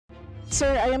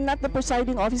Sir, I am not the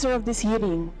presiding officer of this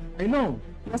hearing. I know.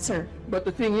 Yes, sir. But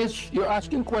the thing is, you're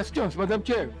asking questions, Madam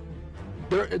Chair.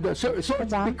 The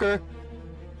speaker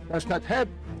does not have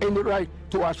any right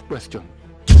to ask questions.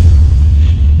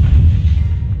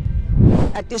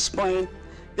 At this point,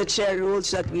 the chair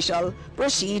rules that we shall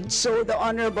proceed, so the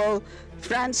Honorable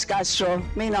Franz Castro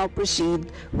may now proceed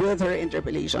with her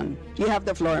interpellation. You have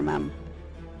the floor, ma'am.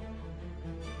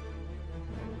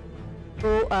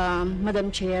 So,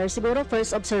 Madam Chair, siguro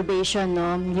first observation,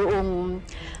 no, yung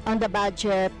on the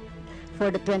budget for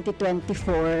the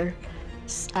 2024,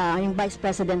 yung Vice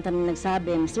President na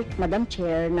nagsabi, Madam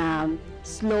Chair, na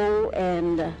slow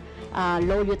and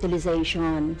low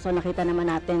utilization. So nakita naman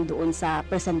natin doon sa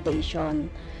presentation.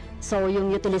 So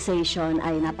yung utilization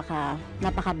ay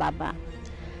napakababa.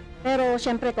 Pero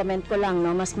syempre comment ko lang,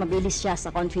 no, mas mabilis siya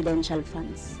sa confidential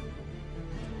funds.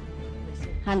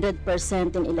 100%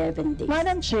 in 11 days.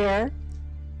 Madam Chair.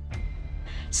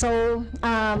 So,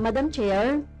 Madam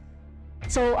Chair,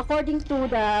 so according to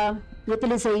the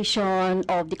utilization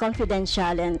of the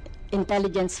confidential and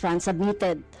intelligence funds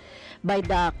submitted by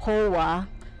the COA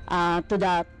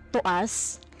to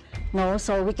us, no,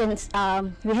 so we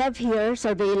have here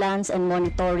surveillance and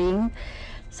monitoring.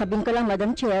 Sabihin ko lang,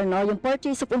 Madam Chair, no, yung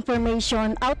purchase of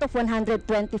information out of 125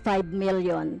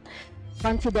 million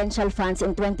confidential funds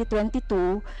in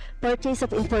 2022, purchase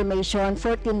of information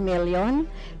 14 million,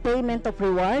 payment of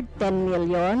reward 10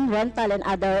 million, rental and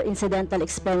other incidental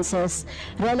expenses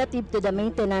relative to the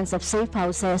maintenance of safe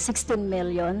houses 16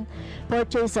 million,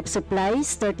 purchase of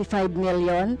supplies 35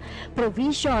 million,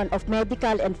 provision of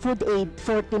medical and food aid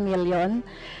 40 million,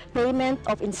 payment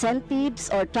of incentives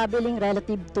or traveling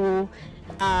relative to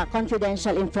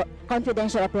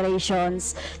confidential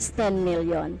operations 10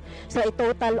 million. So a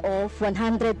total of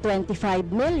 125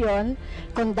 million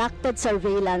conducted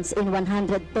surveillance in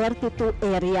 132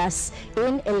 areas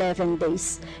in 11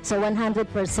 days. So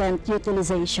 100%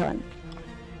 utilization.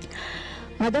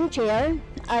 Madam Chair,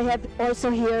 I have also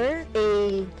here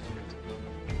a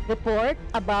report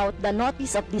about the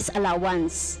notice of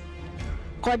disallowance.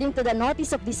 According to the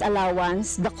notice of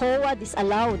disallowance, the COA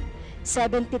disallowed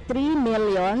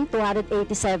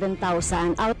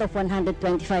 73,287,000 out of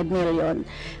 125 million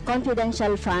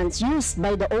confidential funds used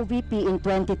by the OVP in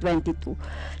 2022.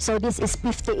 So this is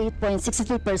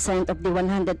 58.63% of the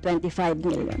 125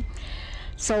 million.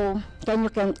 So can you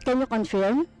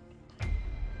confirm,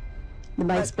 the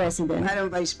Vice President? Madam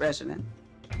Vice President.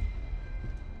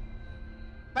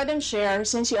 Madam Chair,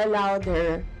 since you allowed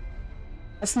her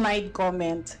a snide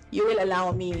comment, you will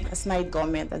allow me a snide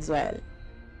comment as well.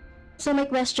 So my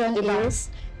question is,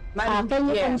 Madam, can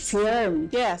you yes. confirm?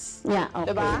 Yes. Yeah,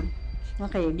 okay. Diba?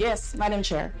 Okay. Yes, Madam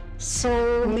Chair.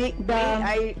 So,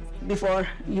 Before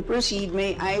you proceed,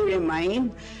 may I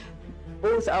remind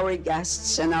both our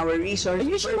guests and our resource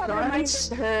You should have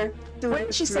reminded her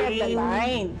when she said the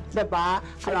line, diba?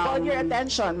 I called your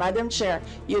attention, Madam Chair.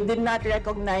 You did not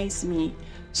recognize me.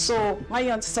 So,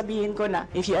 ngayon, sasabihin ko na,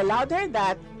 if you allowed her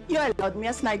that, you allowed me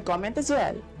a snide comment as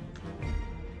well.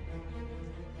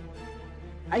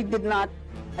 I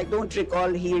don't recall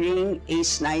hearing a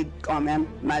snide comment,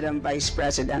 Madam Vice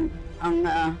President. Ang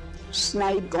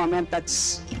snide comment,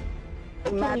 that's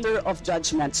a matter of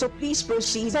judgment. So please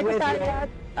proceed with Secretariat,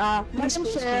 Madam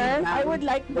Chair, I would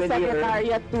like the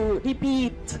Secretariat to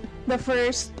repeat the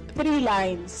first 3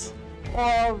 lines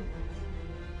of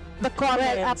the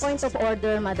comments. well, a point of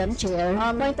order, Madam Chair.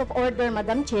 Point of order,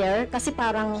 Madam Chair, kasi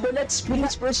parang... So let's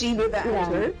please proceed with the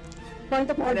answer. Point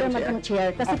of order, Madam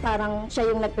Chair, kasi parang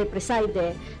siya yung nagpe-preside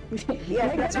eh.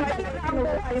 Yes, that's why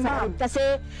Kasi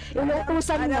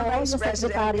inuutusan mo yung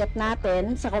secretariat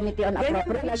natin sa Committee on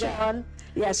Appropriation.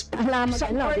 Yes, Alam mo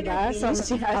ano, di ba? So,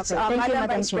 okay, thank you,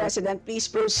 Madam Vice Chair. President,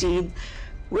 please proceed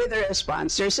with the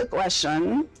response. There's a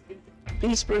question.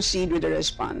 Please proceed with the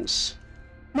response.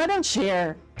 Madam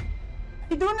Chair,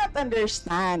 I do not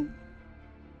understand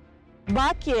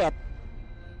bakit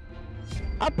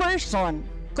a person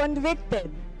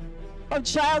convicted of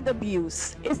child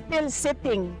abuse is still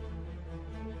sitting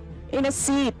in a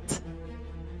seat.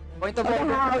 Point of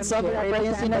order,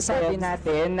 yung sinasabi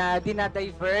natin na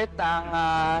dinadivert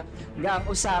ang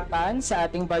usapan sa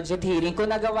ating budget hearing.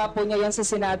 Kung nagawa po niya yan sa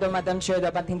Senado, Madam Chair,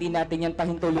 dapat hindi natin yan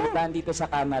pahintulutan dito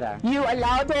sa Kamara. You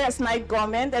allowed her a snide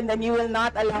comment and then you will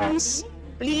not allow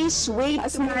Please wait a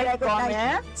snide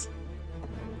comment?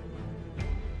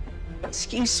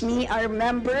 Excuse me, our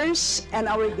members and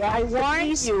our guests. I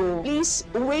warn you. Please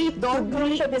wait. Don't go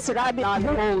to this rabbit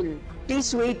hole.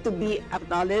 Please wait to be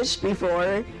acknowledged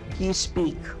before you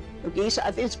speak. Okay, so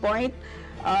at this point,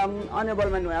 Honorable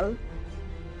Manuel.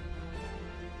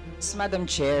 Madam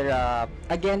Chair,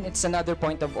 again, it's another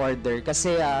point of order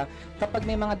kasi kapag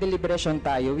may mga deliberation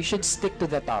tayo, we should stick to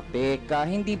the topic.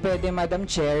 Hindi pwede, Madam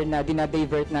Chair, na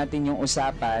dinadivert natin yung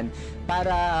usapan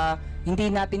para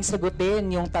hindi natin sagutin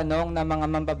yung tanong ng mga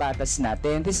mambabatas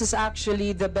natin. This is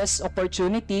actually the best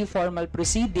opportunity, formal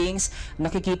proceedings,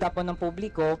 nakikita po ng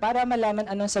publiko para malaman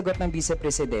anong sagot ng Vice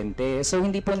Presidente. So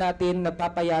hindi po natin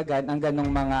napapayagan ang ganong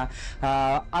mga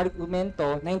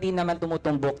argumento na hindi naman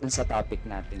tumutumbok dun sa topic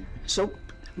natin. So,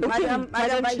 Okay, Madam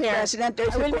Vice Chair, President,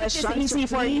 there's I a will make this question. easy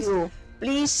So for you.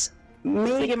 Please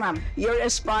make Sige, ma'am. your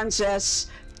responses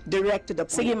direct to the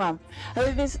point. Sige, ma'am.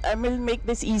 I will make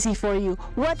this easy for you.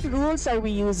 What rules are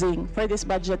we using for this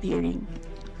budget hearing?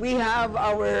 We have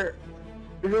our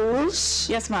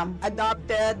rules Yes, ma'am.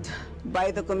 adopted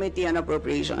by the Committee on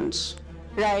Appropriations.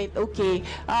 Right, okay.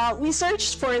 We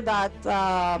searched for that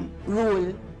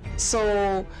rule.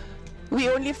 So,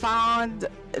 we only found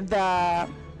the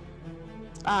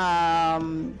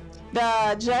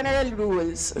general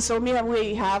rules. So,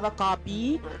 we have a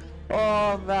copy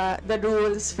of the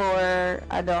rules for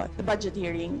the budget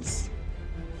hearings.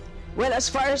 Well, as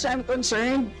far as I'm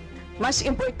concerned, mas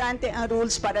importante ang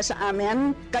rules para sa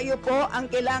amin. Kayo po,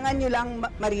 ang kailangan nyo lang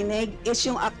marinig is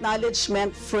yung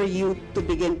acknowledgement for you to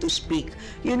begin to speak.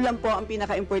 Yun lang po ang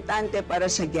pinaka-importante para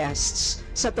sa guests.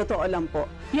 Sa totoo lang po.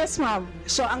 Yes, ma'am.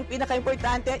 So, ang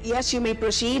pinaka-importante, yes, you may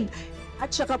proceed.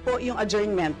 At saka po yung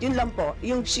adjournment. Yun lang po.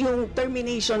 Yung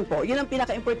termination po. Yun ang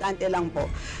pinaka-importante lang po.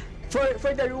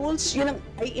 For the rules, yun ang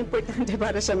ay importante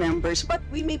para sa members. But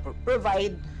we may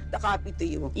provide the copy to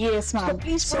you. Yes, So ma'am.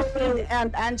 please proceed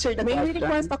and answer the May we question.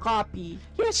 request a copy?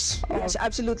 Yes, yes,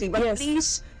 absolutely. But Yes.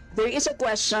 please, there is a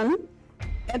question.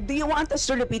 And do you want us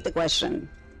to repeat the question?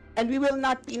 And we will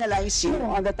not penalize you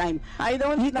on the time. I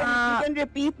don't You can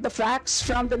repeat the facts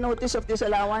from the notice of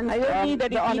disallowance. I don't need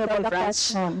the repeat of Honorable the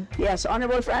Franz. question. Yes,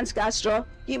 Honorable Franz Castro,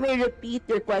 you may repeat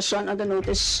your question on the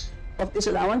notice of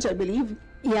disallowance, I believe.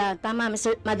 Yeah, tama,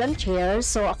 Madam Chair.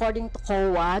 So according to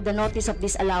COA, the notice of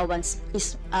disallowance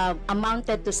is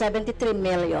amounted to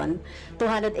 73,287,000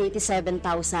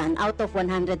 out of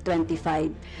 125.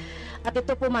 At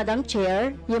ito po, Madam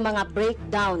Chair, yung mga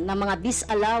breakdown ng mga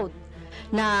disallowed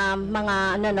na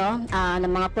mga na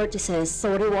mga purchases.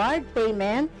 So reward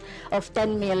payment of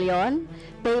 10 million,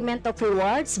 payment of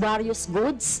rewards, various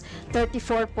goods,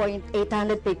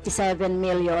 34.857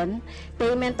 million,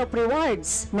 payment of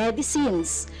rewards,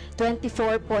 medicines,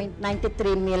 24.93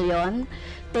 million,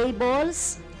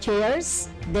 tables, chairs,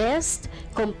 desks,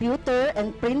 computer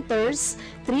and printers,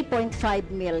 3.5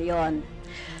 million.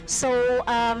 So,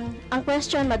 ang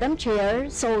question, Madam Chair,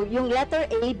 so yung letter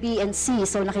A, B, and C,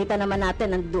 so nakita naman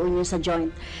natin nandoon yung sa joint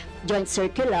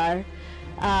circular.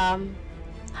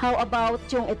 How about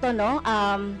yung ito, no?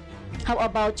 How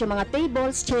about yung mga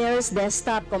tables, chairs,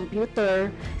 desktop,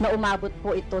 computer, na umabot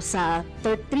po ito sa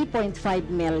 3.5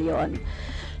 million.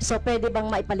 So, pwede bang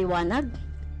maipaliwanag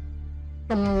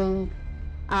kung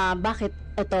bakit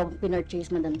ito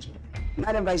pinurchase, Madam Chair?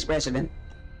 Madam Vice President.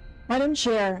 Madam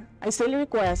Chair, I still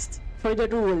request for the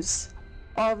rules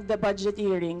of the budget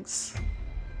hearings.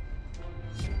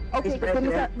 Okay, Vice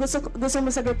President. gusto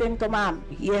mo sagutin ko, ma'am.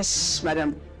 Yes,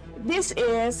 Madam. This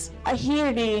is a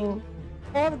hearing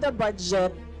of the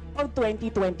budget of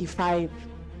 2025.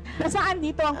 Nasaan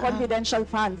dito ang confidential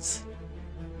funds?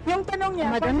 Yung tanong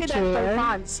niya, Madam confidential Chair.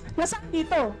 funds. Nasaan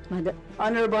dito?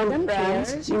 Honorable Madam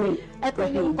Franz, Chair, ito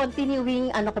yung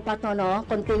continuing,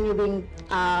 continuing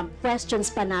questions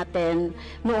pa natin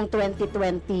noong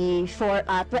 2024,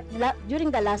 during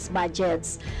the last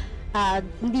budgets.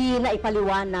 Hindi na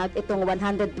ipaliwanag itong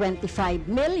 125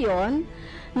 million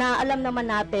na alam naman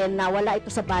natin na wala ito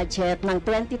sa budget ng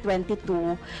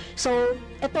 2022. So,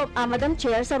 ito, Madam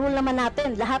Chair, sa rule naman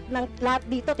natin, lahat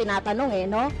dito tinatanong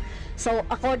no? So,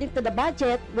 according to the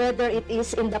budget, whether it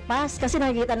is in the past, kasi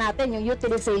nakikita natin yung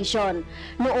utilization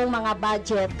noong mga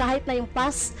budget, kahit na yung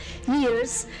past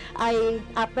years, ay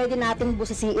pwede natin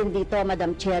busisiin dito,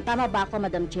 Madam Chair. Tama ba ako,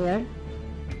 Madam Chair?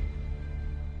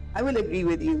 I will agree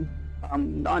with you,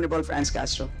 the Honorable Franz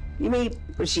Castro. You may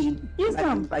proceed, Yes,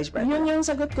 Madam ma'am. Vice President. Yun yung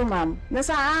sagot ko, ma'am.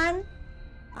 Nasaan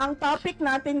ang topic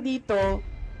natin dito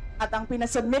at ang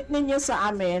pinasubmit ninyo sa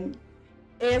amin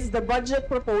is the budget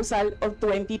proposal of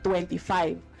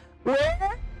 2025.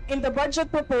 Where in the budget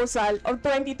proposal of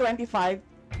 2025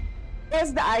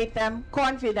 is the item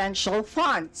confidential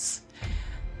funds.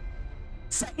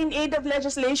 In aid of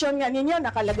legislation nga ninyo,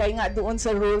 nakalagay nga doon sa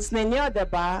rules ninyo,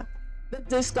 diba? The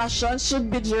discussion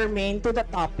should be germane to the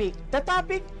topic. The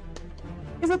topic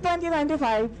is the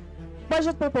 2025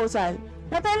 budget proposal.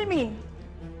 Now tell me,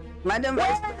 Madam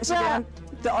Vice Where President,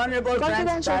 the Honorable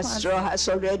Franz confidential Castro has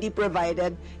already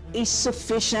provided a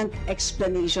sufficient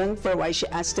explanation for why she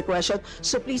asked the question.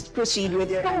 So please proceed with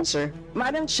your answer.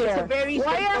 Madam Chair, It's a very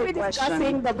why are we simple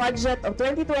discussing question. the budget of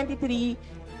 2023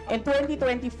 and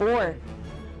 2024?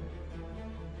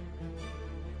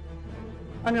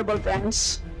 Honorable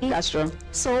friends, Castro.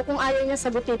 So kung ayaw niya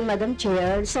sagutin, Madam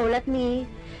Chair, so let me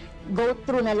go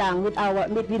through na lang with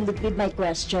my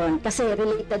question kasi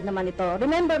related naman ito.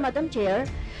 Remember, Madam Chair,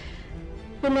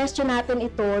 pinestyon natin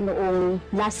ito noong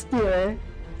last year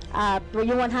at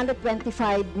yung 125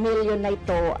 million na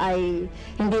ito ay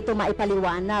hindi ito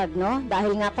maipaliwanag, no?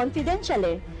 Dahil nga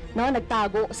confidential no?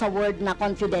 Nagtago sa word na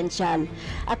confidential.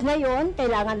 At ngayon,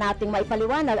 kailangan nating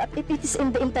maipaliwanag at it is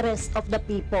in the interest of the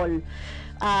people.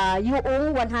 Yung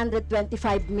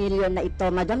 125 million na ito,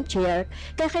 Madam Chair,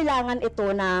 kaya kailangan ito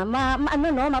na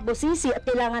mabusisi at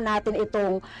kailangan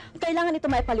ito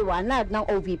maipaliwanag ng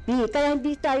OVP. Kaya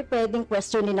hindi tayo pwedeng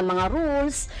questionin ng mga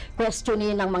rules,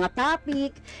 questionin ng mga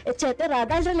topic, etc.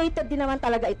 Dahil related din naman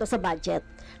talaga ito sa budget,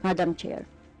 Madam Chair.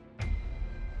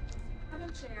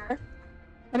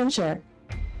 Madam Chair.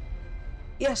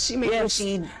 Yes, you may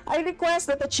proceed. I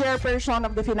request that the chairperson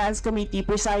of the Finance Committee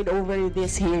preside over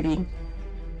this hearing.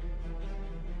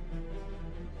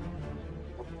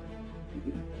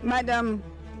 Madam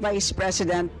Vice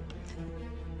President,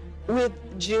 with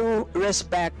due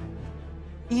respect,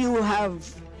 you are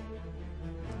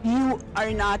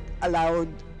not allowed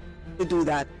to do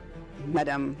that,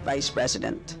 Madam Vice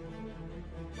President.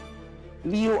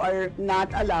 You are not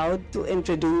allowed to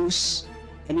introduce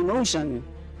any motion.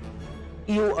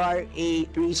 You are a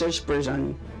research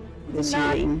person this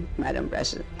hearing, Madam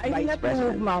President. I did not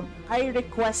move, ma'am. I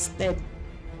requested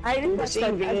as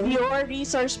your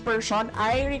resource person,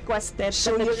 I requested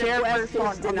So that the your request chairperson is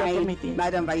of the denied, committee.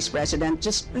 Madam Vice President.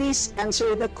 Just please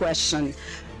answer the question.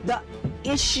 The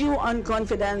issue on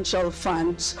confidential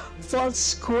funds falls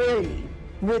squarely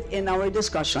within our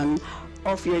discussion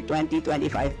of your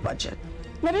 2025 budget.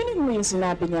 Narinig mo yung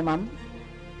sinabi niya, ma'am?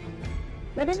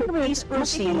 Narinig mo yung please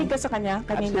proceed. nakikinig ka sa kanya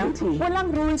kanina? Absolutely. Walang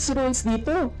rules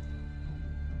dito.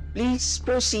 Please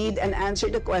proceed and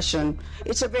answer the question.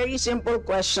 It's a very simple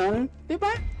question.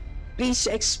 Diba?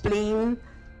 Please explain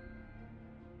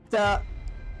the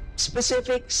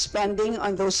specific spending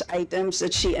on those items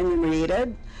that she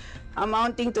enumerated,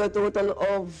 amounting to a total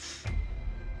of,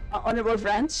 honorable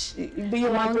friends, do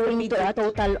you want to Amounting repeat to a it?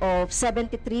 total of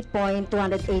 73.287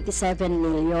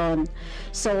 million.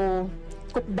 So,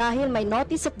 dahil may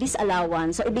notice of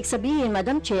disallowance, so ibig sabihin,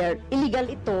 Madam Chair,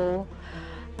 illegal ito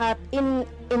at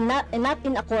not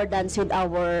in accordance with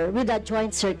the joint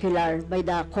circular by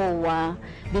the COA,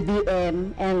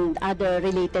 BBM, and other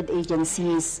related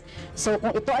agencies. So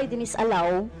kung ito ay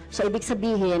dinisallow, so ibig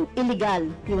sabihin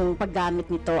illegal yung paggamit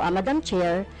nito. Madam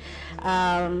Chair,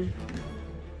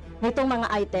 nitong mga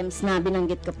items na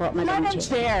binanggit ko po, Madam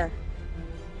Chair.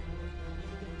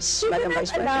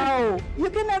 You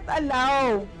cannot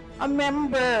allow a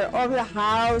member of the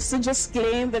House to just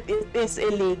claim that it is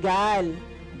illegal.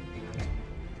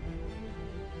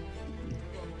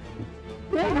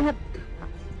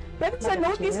 That is a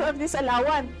notice of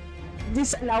disallowance.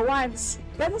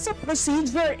 That is a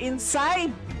procedure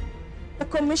inside the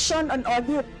Commission on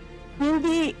Audit.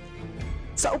 Hindi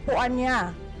sa upuan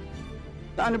niya.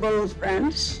 Honorable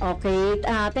friends. Okay,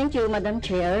 thank you, Madam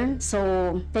Chair.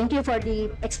 So, thank you for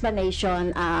the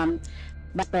explanation,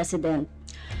 Vice President.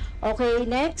 Okay,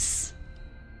 next.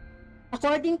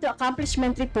 According to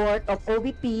accomplishment report of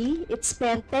OVP, it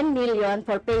spent 10 million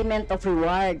for payment of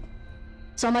reward.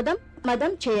 So,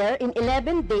 Madam Chair, in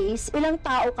 11 days, ilang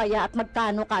tao kaya at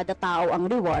magkano kada tao ang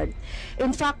reward?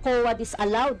 In fact, COA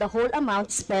disallowed the whole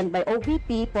amount spent by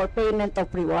OVP for payment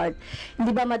of reward. Hindi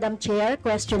ba, Madam Chair,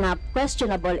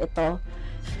 questionable ito?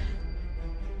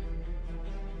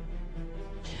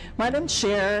 Madam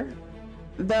Chair,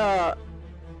 the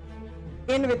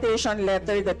invitation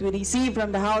letter that we received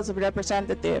from the House of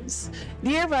Representatives.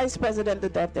 Dear Vice President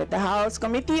Duterte, the House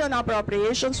Committee on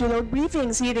Appropriations will hold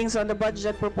briefings, hearings on the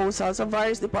budget proposals of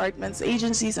various departments,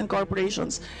 agencies, and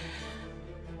corporations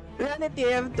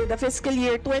relative to the fiscal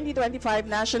year 2025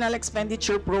 National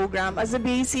Expenditure Program as the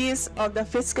basis of the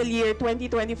fiscal year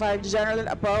 2025 General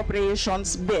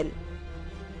Appropriations Bill.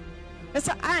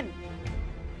 Nasaan?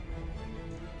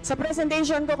 Sa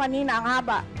presentation ko kanina, ang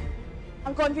haba.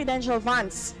 Ang confidential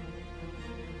funds.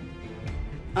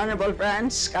 Honorable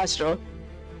friends, Castro.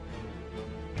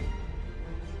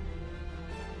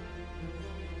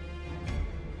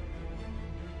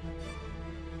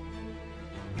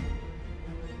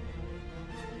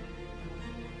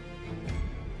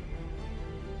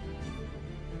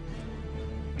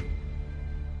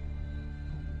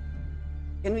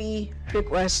 can we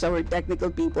request our technical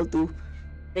people to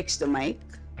fix the mic?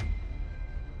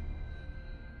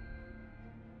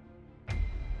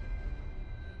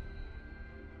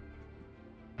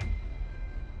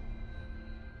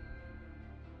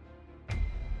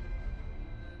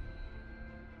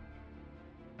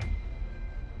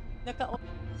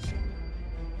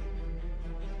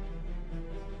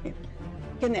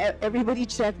 Can everybody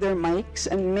check their mics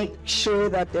and make sure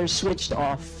that they're switched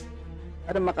off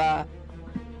para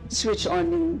maka-switch on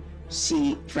yung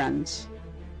si Franz?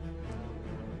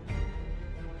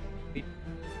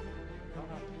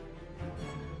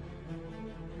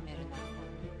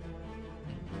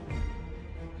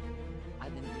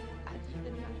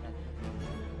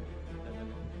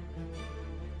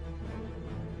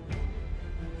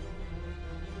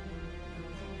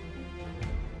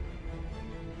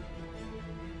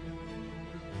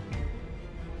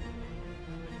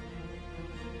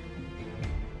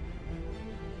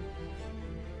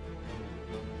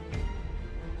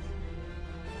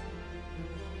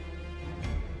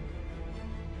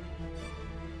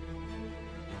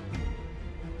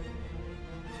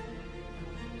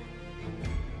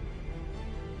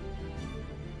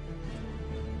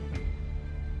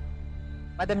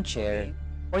 Madam Chair,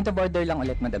 point of order lang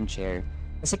ulit, Madam Chair.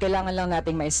 Kasi kailangan lang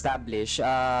nating ma-establish.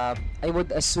 I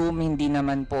would assume hindi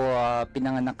naman po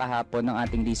pinanganak kahapon ng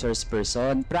ating resource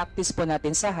person. Practice po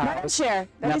natin sa Madam House Chair,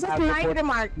 that is a polite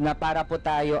remark. na para po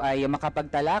tayo ay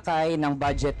makapagtalakay ng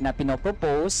budget na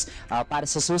pinopropose para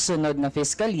sa susunod na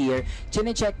fiscal year.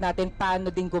 Chine-check natin paano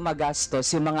din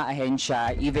gumagastos yung mga ahensya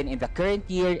even in the current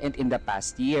year and in the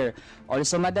past year.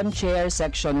 Also, Madam Chair,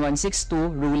 Section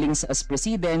 162, Rulings as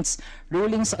Precedents,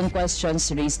 rulings on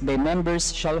questions raised by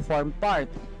members shall form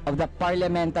part of the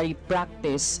parliamentary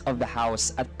practice of the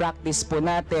House. At practice po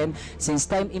natin since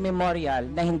time immemorial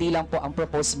na hindi lang po ang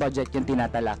proposed budget yung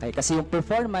tinatalakay. Kasi yung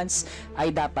performance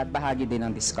ay dapat bahagi din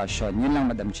ng discussion. Yun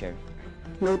lang, Madam Chair.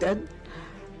 Noted.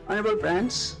 Honorable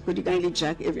Franz, could you kindly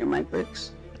check if your mic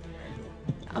works?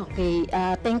 Okay,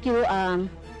 thank you,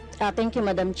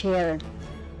 Madam Chair.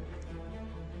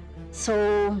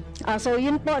 So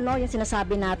yun po, no, yung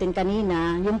sinasabi natin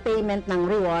kanina, yung payment ng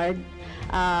reward,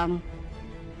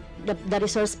 the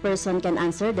resource person can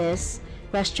answer this.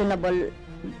 Questionable,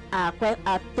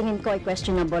 tingin ko ay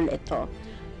questionable ito.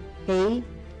 Okay?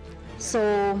 So,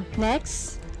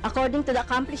 next, according to the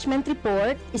accomplishment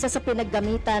report, isa sa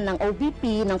pinaggamitan ng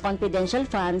OVP ng confidential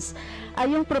funds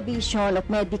ay yung provision of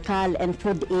medical and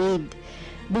food aid.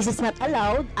 This is not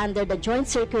allowed under the Joint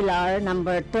Circular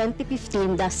number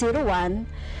 2015-01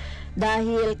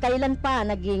 dahil kailan pa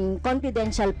naging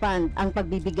confidential fund ang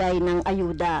pagbibigay ng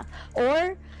ayuda,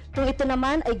 or kung ito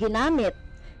naman ay ginamit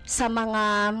sa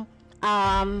mga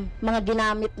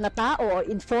ginamit na tao o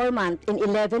informant in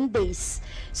 11 days.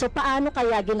 So paano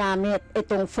kaya ginamit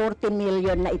itong 40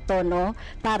 million na ito, no,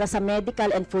 para sa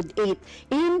medical and food aid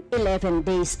in 11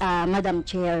 days, Madam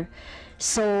Chair?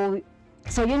 So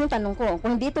yun yung tanong ko.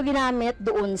 Kung hindi ito ginamit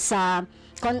doon sa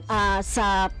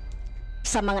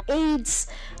mga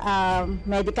aids,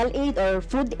 medical aid or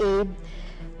food aid,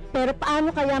 pero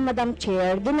paano kaya, Madam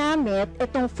Chair, ginamit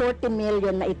itong 40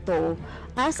 million na ito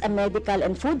as a medical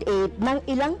and food aid ng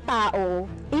ilang tao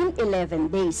in 11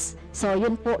 days? So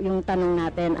yun po yung tanong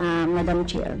natin, Madam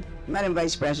Chair. Madam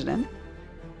Vice President.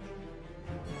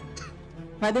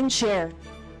 Madam Chair,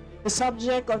 the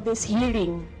subject of this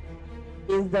hearing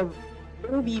is the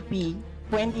OVP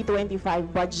 2025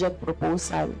 budget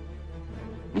proposal.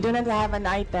 We do not have an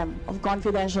item of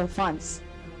confidential funds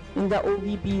in the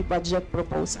OVP budget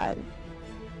proposal.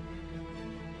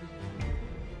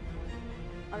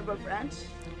 Honorable Franz.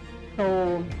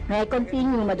 So, may I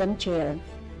continue, Madam Chair?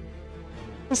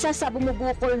 Isa sa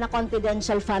bumubukol na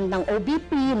confidential fund ng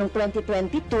OVP noong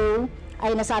 2022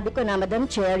 ay nasabi ko na, Madam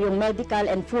Chair, yung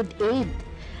medical and food aid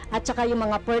at saka yung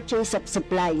mga purchase of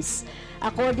supplies.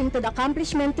 According to the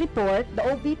accomplishment report, the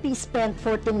OVP spent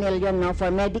 40 million for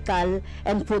medical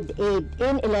and food aid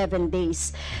in 11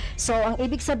 days. So, ang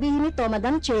ibig sabihin nito,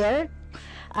 Madam Chair,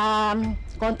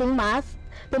 konting math,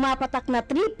 pumapatak na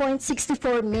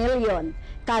 3.64 million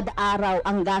kada araw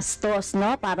ang gastos,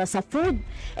 no, para sa food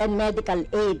and medical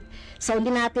aid. So, hindi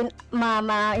natin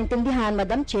maintindihan,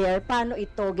 Madam Chair, paano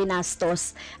ito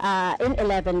ginastos in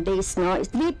 11 days, no?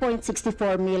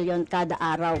 3.64 million kada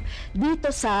araw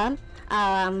dito sa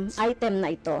item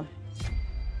na ito.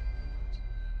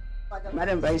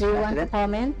 Madam Vice Do you want to President.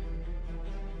 comment?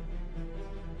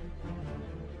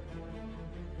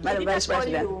 Madam Vice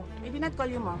President. I did not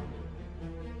call you, ma'am.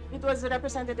 It was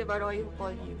Representative Arroyo who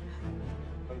called you.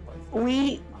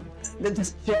 The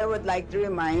chair would like to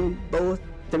remind both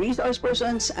the resource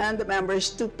persons and the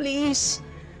members to please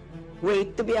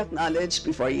wait to be acknowledged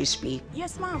before you speak.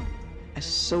 Yes, ma'am.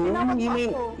 So, Tinawag you mo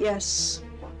mean, ako. yes,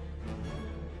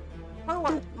 For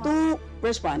what, ma'am? to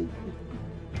respond.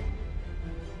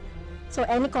 So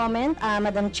any comment,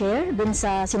 Madam Chair, dun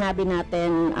sa sinabi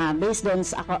natin based dun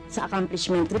sa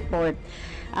accomplishment report.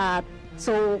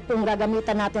 So kung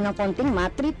gagamitan natin ng konting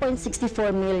math,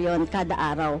 3.64 million kada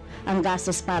araw ang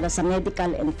gastos para sa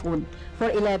medical and food for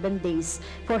 11 days.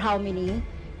 For how many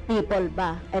people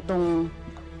ba ito?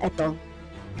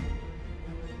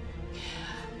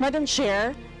 Madam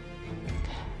Chair,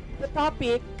 the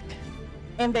topic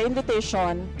and the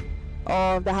invitation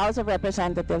of the House of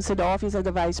Representatives to the Office of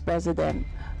the Vice President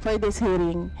for this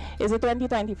hearing is the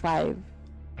 2025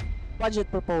 budget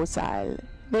proposal.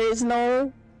 There is no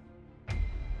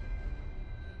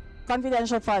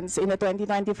confidential funds in the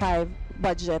 2025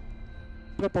 budget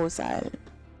proposal.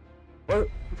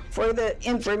 For the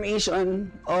information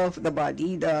of the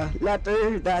body, the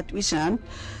letter that we sent,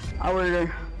 our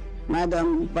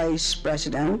Madam Vice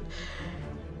President,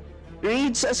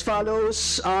 reads as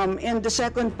follows. In the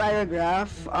second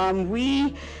paragraph,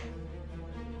 we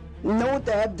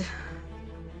noted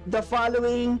the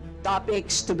following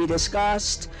topics to be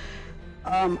discussed.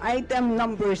 Item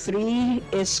number 3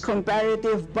 is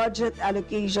comparative budget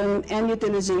allocation and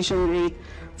utilization rate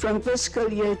from fiscal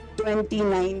year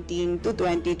 2019 to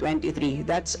 2023.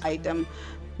 That's item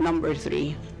number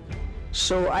 3.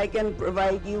 So I can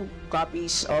provide you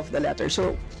copies of the letter.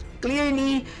 So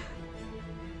clearly,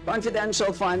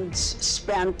 confidential funds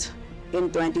spent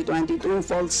in 2022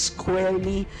 falls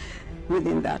squarely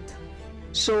within that.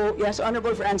 So, yes,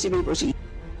 Honorable Francie, may proceed.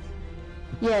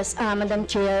 Yes, Madam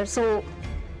Chair. So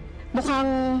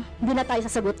mukhang hindi na tayo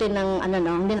sasagutin ng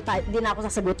hindi na ako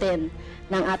sasagutin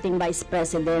ng ating Vice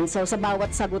President. So sa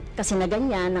bawat sagot kasi na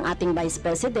ganyan ng ating Vice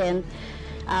President,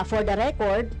 for the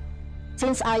record,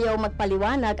 since ayaw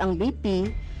magpaliwanag ang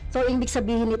VP, so ibig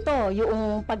sabihin nito,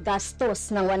 yung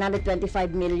paggastos ng 125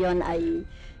 million ay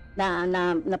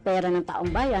na pera ng taong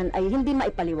bayan ay hindi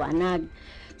maipaliwanag.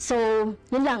 So,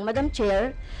 yun lang, Madam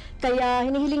Chair. Kaya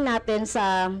hinihiling natin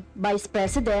sa Vice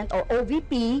President o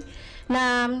OVP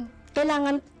na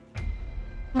kailangan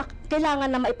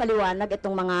na maipaliwanag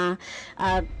itong mga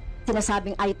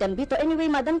sinasabing item dito. Anyway,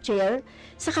 Madam Chair,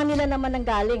 sa kanila naman ang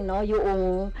galing, no,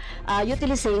 yung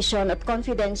utilization of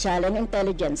confidential and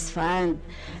intelligence fund.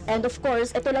 And of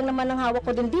course, ito lang naman ang hawak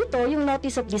ko din dito, yung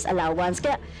notice of disallowance.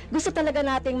 Kaya gusto talaga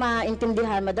nating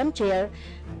maintindihan, Madam Chair,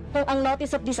 kung ang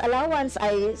notice of disallowance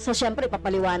ay, so syempre,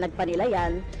 papaliwanag pa nila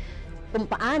yan, kung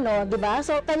paano, di ba?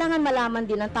 So, kailangan malaman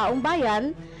din ng taong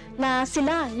bayan na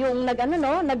sila yung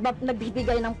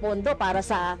nagbibigay ng pondo para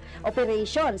sa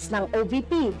operations ng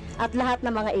OVP at lahat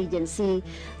ng mga agency.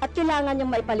 At kailangan yung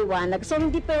maipaliwanag. So,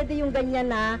 hindi pwede yung ganyan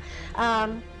na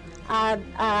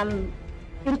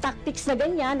yung tactics na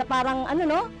ganyan na parang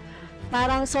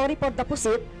parang sorry for the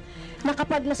pusit, na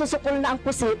kapag nasusukol na ang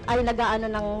pusit ay nagaano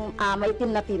ng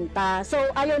maitim na tinta. So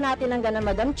ayaw natin ng ganun,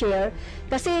 Madam Chair,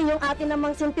 kasi yung atin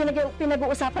namang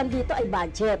pinag-uusapan dito ay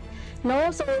budget.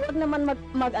 No? So wag naman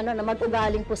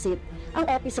mag-ugaling pusit ang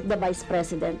Office of the Vice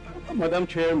President. Madam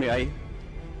Chair, may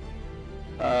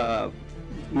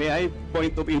I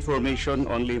point of information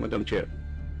only, Madam Chair?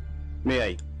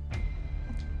 May I?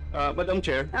 Madam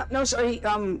Chair. No, sorry,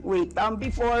 wait.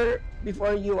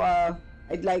 Before you,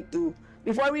 I'd like to,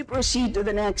 before we proceed to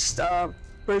the next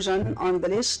person on the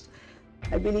list,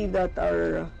 I believe that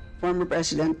our former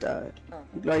President,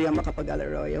 Gloria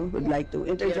Macapagal-Arroyo, would like to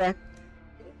interject.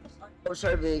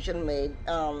 Observation made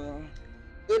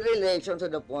in relation to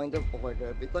the point of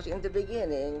order, because in the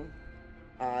beginning,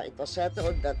 it was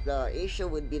settled that the issue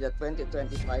would be the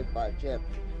 2025 budget.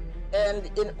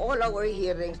 And in all our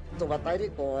hearings, to what I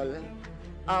recall,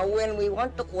 when we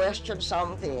want to question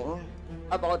something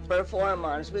about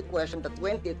performance, we question the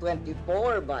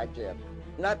 2024 budget,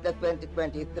 not the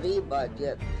 2023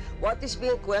 budget. What is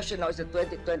being questioned now is the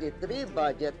 2023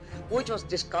 budget, which was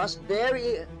discussed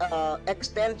very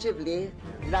extensively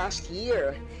last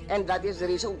year. And that is the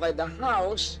reason why the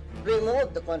House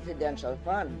removed the confidential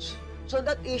funds. So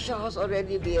that issue has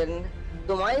already been,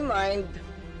 to my mind,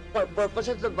 for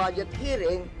purposes of the budget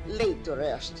hearing, laid to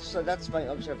rest. So that's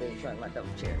my observation, Madam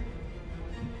Chair.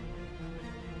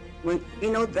 We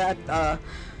know that,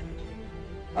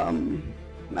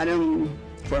 Madam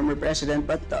former President,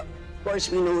 but of course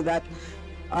we know that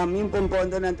yung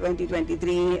pondo ng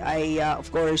 2023 ay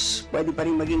of course pwede pa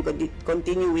rin maging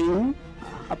continuing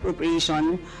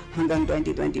appropriation hanggang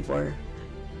 2024.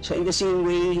 So in the same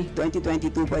way,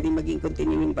 2022 pwede maging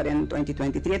continuing pa rin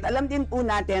 2023. At alam din po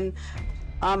natin,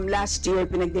 last year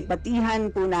pinagdebatihan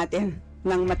po natin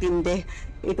ng matindi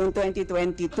itong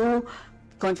 2022.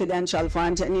 confidential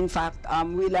funds. And in fact,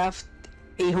 we left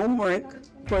a homework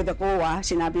for the COA.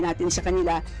 Sinabi natin sa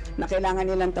kanila na kailangan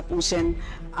nilang tapusin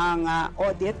ang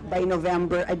audit by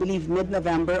November, I believe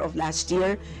mid-November of last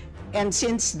year. And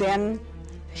since then,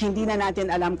 hindi na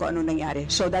natin alam kung ano nangyari.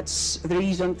 So that's the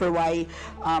reason for why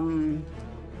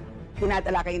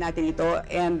tinatalakay natin ito.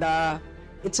 And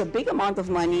it's a big amount of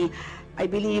money. I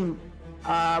believe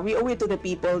we owe it to the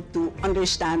people to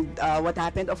understand what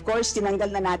happened. Of course,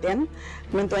 tinanggal na natin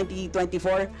noong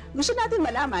 2024. Gusto natin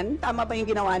malaman, tama ba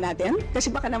yung ginawa natin? Kasi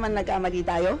baka naman nagkamali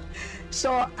tayo.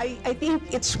 So, I think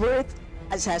it's worth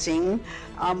assessing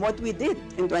what we did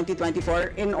in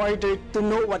 2024 in order to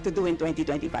know what to do in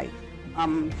 2025.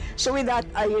 So with that,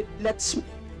 let's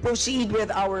proceed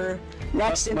with our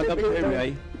next Madam interview.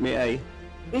 Chair, may I?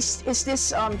 Is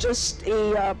this just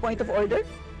a point of order?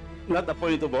 Not a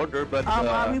point of order, but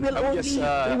We will I'm only, just,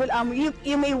 we will,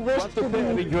 you may wish want to to be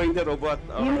a be, rejoinder of what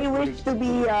you may wish to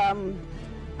be,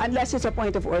 unless it's a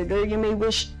point of order, you may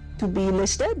wish to be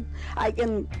listed. I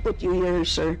can put you here,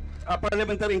 sir.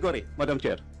 Parliamentary inquiry, Madam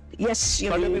Chair. Yes,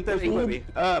 you may Parliamentary inquiry.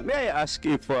 proceed. May I ask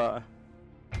if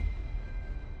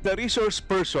the resource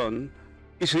person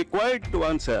is required to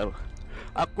answer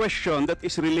a question that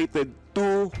is related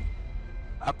to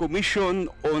a commission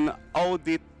on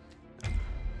audit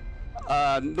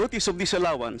notice of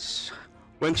disallowance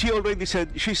when she already said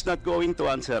she's not going to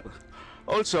answer.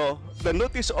 Also, the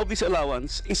notice of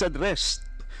disallowance is addressed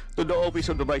to the office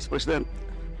of the Vice President.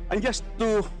 And just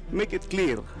to make it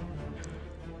clear,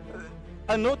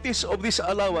 a notice of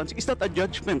disallowance is not a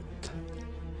judgment.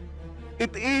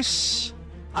 It is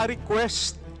a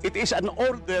request, it is an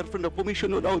order from the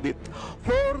Commission on Audit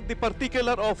for the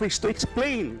particular office to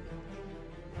explain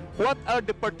what are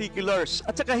the particulars.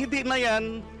 At saka hindi na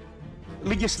yan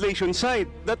legislation side.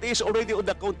 That is already on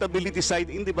the accountability side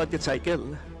in the budget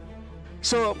cycle.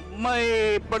 So,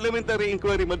 my parliamentary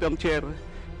inquiry, Madam Chair,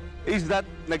 is that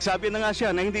nagsabi na nga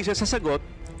siya na hindi siya sasagot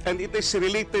and it is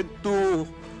related to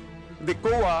the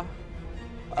COA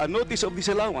notice of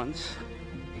disallowance.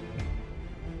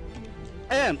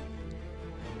 And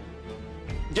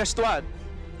just to add,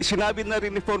 sinabi na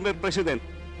rin ni former President,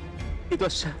 it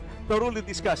was thoroughly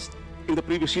discussed in the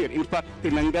previous year. In fact,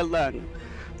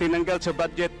 tinanggal sa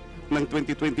budget ng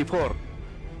 2024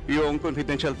 yung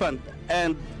confidential fund.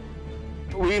 And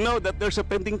we know that there's a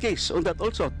pending case on that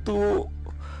also. To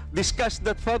discuss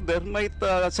that further might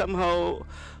somehow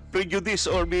prejudice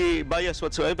or be biased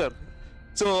whatsoever.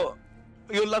 So,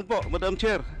 yun lang po, Madam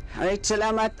Chair. Alright,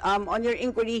 salamat. On your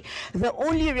inquiry, the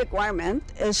only requirement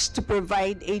is to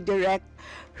provide a direct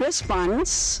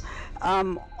response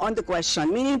on the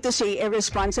question. Meaning to say, a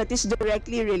response that is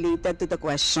directly related to the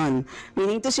question.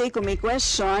 Meaning to say, kung may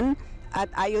question at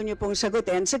ayaw niyo pong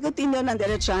sagutin niyo ng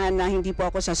diretsahan na hindi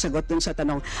po ako sasagot dun sa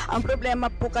tanong. Ang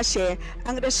problema po kasi,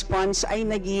 ang response ay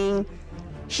naging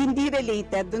hindi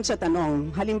related dun sa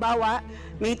tanong. Halimbawa,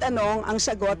 may tanong, ang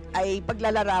sagot ay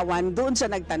paglalarawan doon sa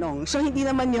nagtanong. So, hindi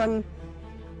naman yon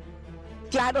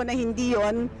klaro na hindi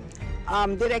yon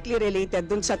directly related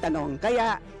dun sa tanong.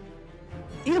 Kaya,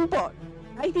 yun po,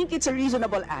 I think it's a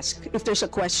reasonable ask. If there's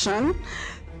a question,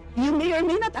 you may or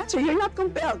may not answer. You're not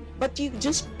compelled. But you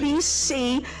just please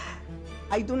say,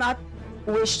 I do not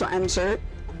wish to answer.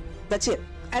 That's it.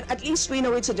 At least we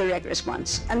know it's a direct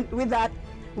response. And with that,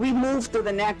 we move to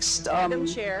the next Madam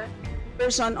Chair.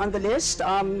 person on the list.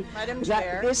 Madam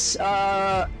Chair.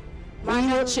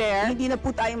 Madam Chair. Hindi na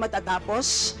po tayo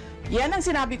matatapos. Yan ang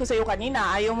sinabi ko sa iyo kanina.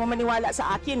 Ayaw mo maniwala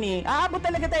sa akin eh. Aabot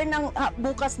talaga tayo ng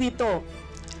bukas dito.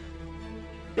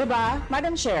 Diba?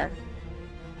 Madam Chair.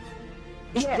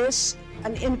 Is this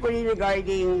an inquiry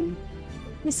regarding...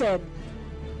 He said,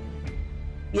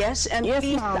 Yes, and Yes,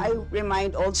 please, ma'am. I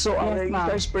remind also our Yes,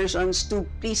 ma'am. resource persons to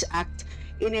please act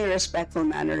in a respectful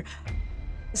manner.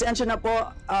 Pasensya na po,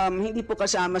 hindi po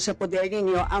kasama sa poder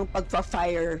ninyo ang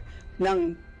pagpa-fire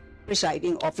ng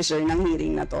presiding officer ng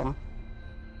hearing na to.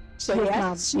 So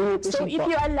yes, you need to so proceed if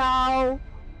po. you allow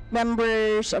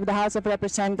members of the House of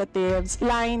Representatives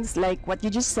lines like what you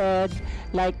just said,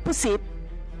 like pusit,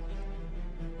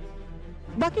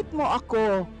 bakit mo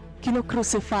ako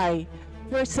kinu-crucify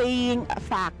for saying a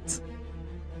fact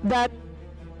that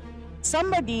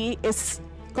somebody is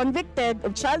convicted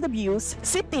of child abuse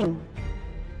sitting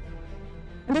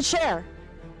in the chair?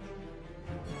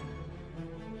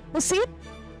 Pusit,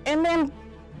 and then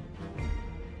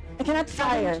I cannot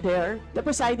fire the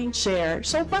presiding chair.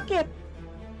 So bakit?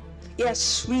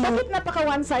 Yes, Bakit napaka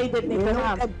one-sided nito,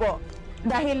 ma'am? noted po.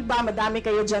 Dahil ba madami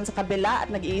kayo dyan sa kabila at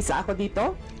nag-iisa ako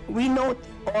dito? We note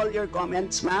all your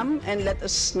comments, ma'am, and let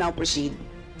us now proceed.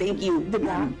 Thank you,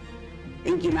 ma'am.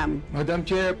 Thank you, ma'am. Madam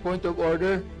Chair, point of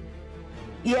order.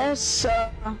 Yes,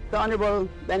 the Honorable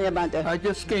Benny Abante. I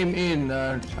just came in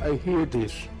and I hear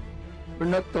this. We're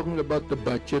not talking about the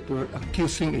budget, we're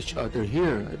accusing each other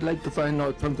here. I'd like to find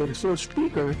out from the resource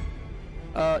speaker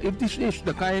if this is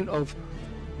the kind of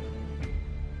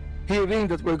hearing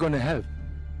that we're going to have.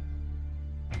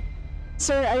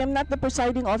 Sir, I am not the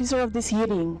presiding officer of this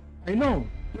hearing. I know,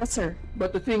 Yes, sir.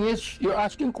 but the thing is, you're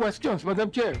asking questions, Madam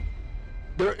Chair.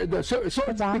 The resource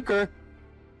speaker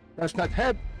does not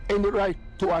have any right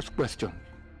to ask questions.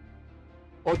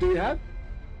 Or do you have?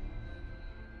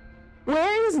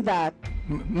 Where is that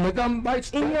Madam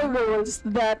Vice in your President, rules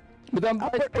that Madam a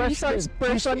Vice resource President,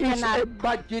 person this is a cannot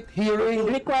budget hearing.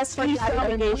 request for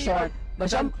clarification?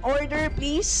 Some order,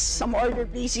 please. Some order,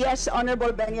 please. Yes,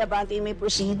 Honorable Benny Abante, you may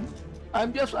proceed.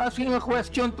 I'm just asking a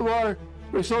question to our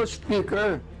resource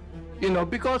speaker, you know,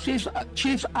 because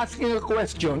she's asking a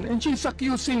question and she's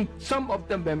accusing some of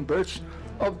the members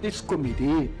of this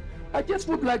committee. I just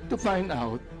would like to find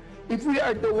out if we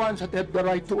are the ones that have the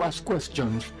right to ask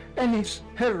questions and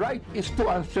her right is to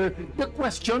answer the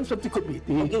questions of the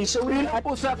committee. Okay, so we Yun lang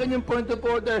po sa akin yung point of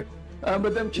order,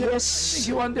 Madam Chair. Yes. I think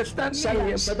you understand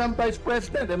me, Yes. Madam Vice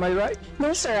President, am I right?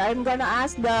 No, sir. I'm gonna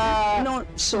ask the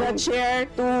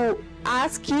chair to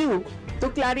ask you to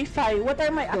clarify what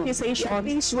are my accusations. Yeah,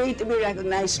 please wait to be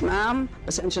recognized, ma'am.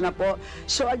 Pasensya na po.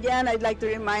 So again, I'd like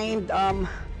to remind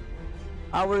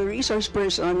our resource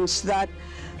persons that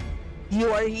you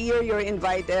are here, you're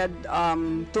invited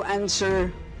to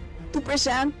answer, to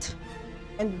present,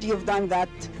 and you've done that.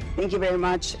 Thank you very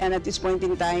much. And at this point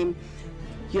in time,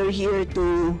 you're here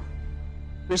to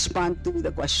respond to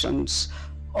the questions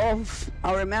of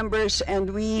our members, and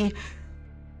we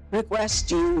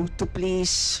request you to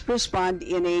please respond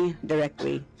in a direct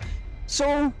way.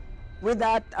 So, with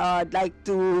that, I'd like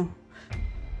to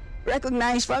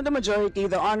recognize from the majority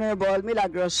the Honorable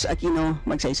Milagros Aquino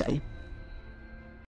Magsaysay.